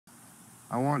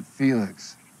I want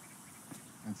Felix.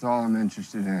 That's all I'm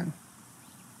interested in.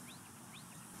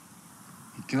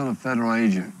 He killed a federal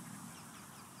agent.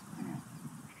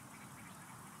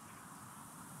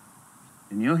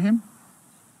 You knew him?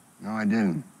 No, I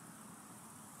didn't.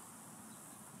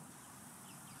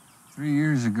 3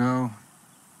 years ago,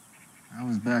 I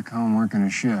was back home working a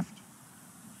shift.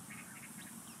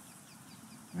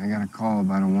 And I got a call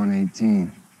about a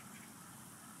 118.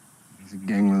 It was a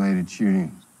gang-related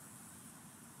shooting.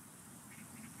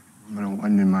 But it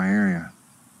wasn't in my area.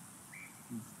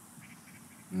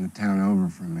 In the town over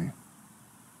from me.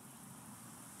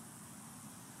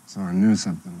 So I knew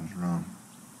something was wrong.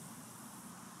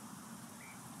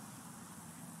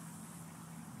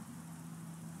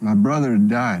 My brother had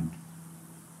died.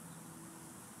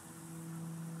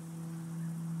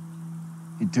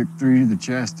 He took 3 to the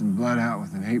chest and bled out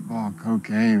with an 8-ball of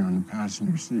cocaine on the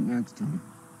passenger seat next to him.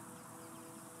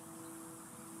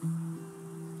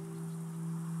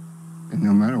 And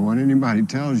no matter what anybody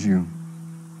tells you,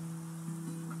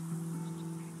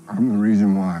 I'm the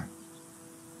reason why.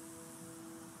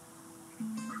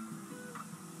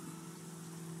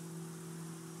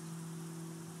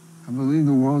 I believe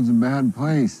the world's a bad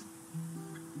place.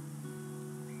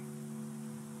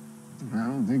 I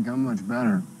don't think I'm much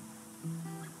better.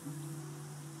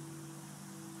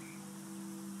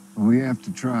 But we have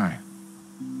to try.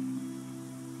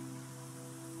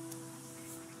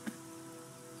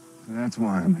 So that's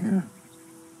why I'm here.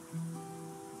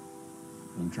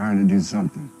 I'm trying to do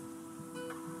something.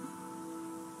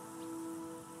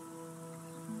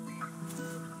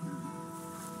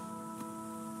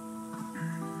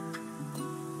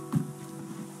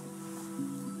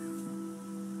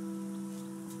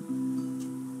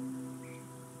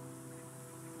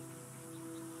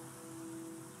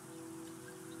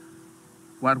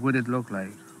 What would it look like?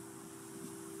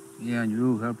 Me and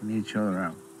you helping each other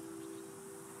out.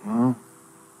 Well,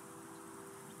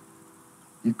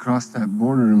 you cross that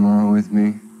border tomorrow with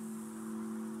me.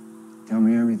 Tell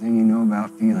me everything you know about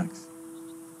Felix.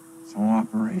 This whole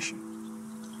operation.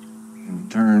 In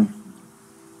return,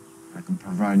 I can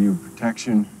provide you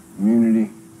protection, immunity,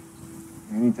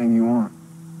 anything you want.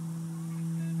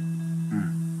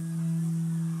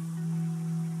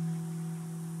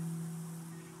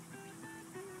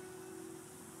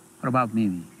 What about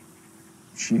Mimi?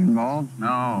 Is she involved?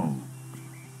 No,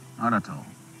 not at all.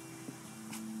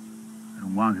 I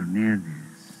don't want her near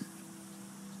this.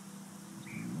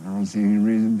 I don't see any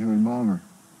reason to involve her.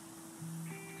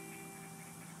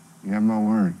 You have my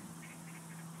word.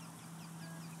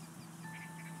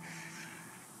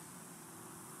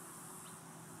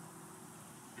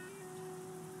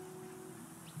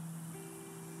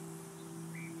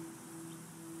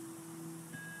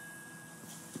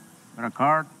 Got a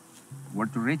card? Where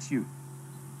to reach you?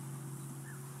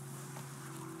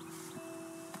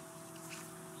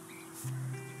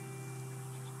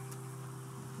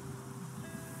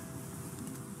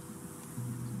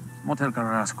 Motel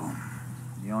Carrasco,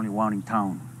 the only one in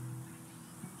town.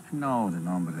 I know the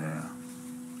number there.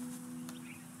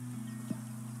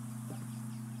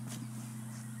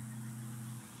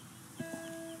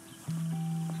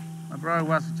 My brother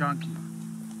was a junkie.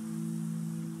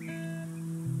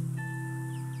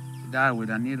 He died with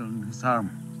a needle in his arm.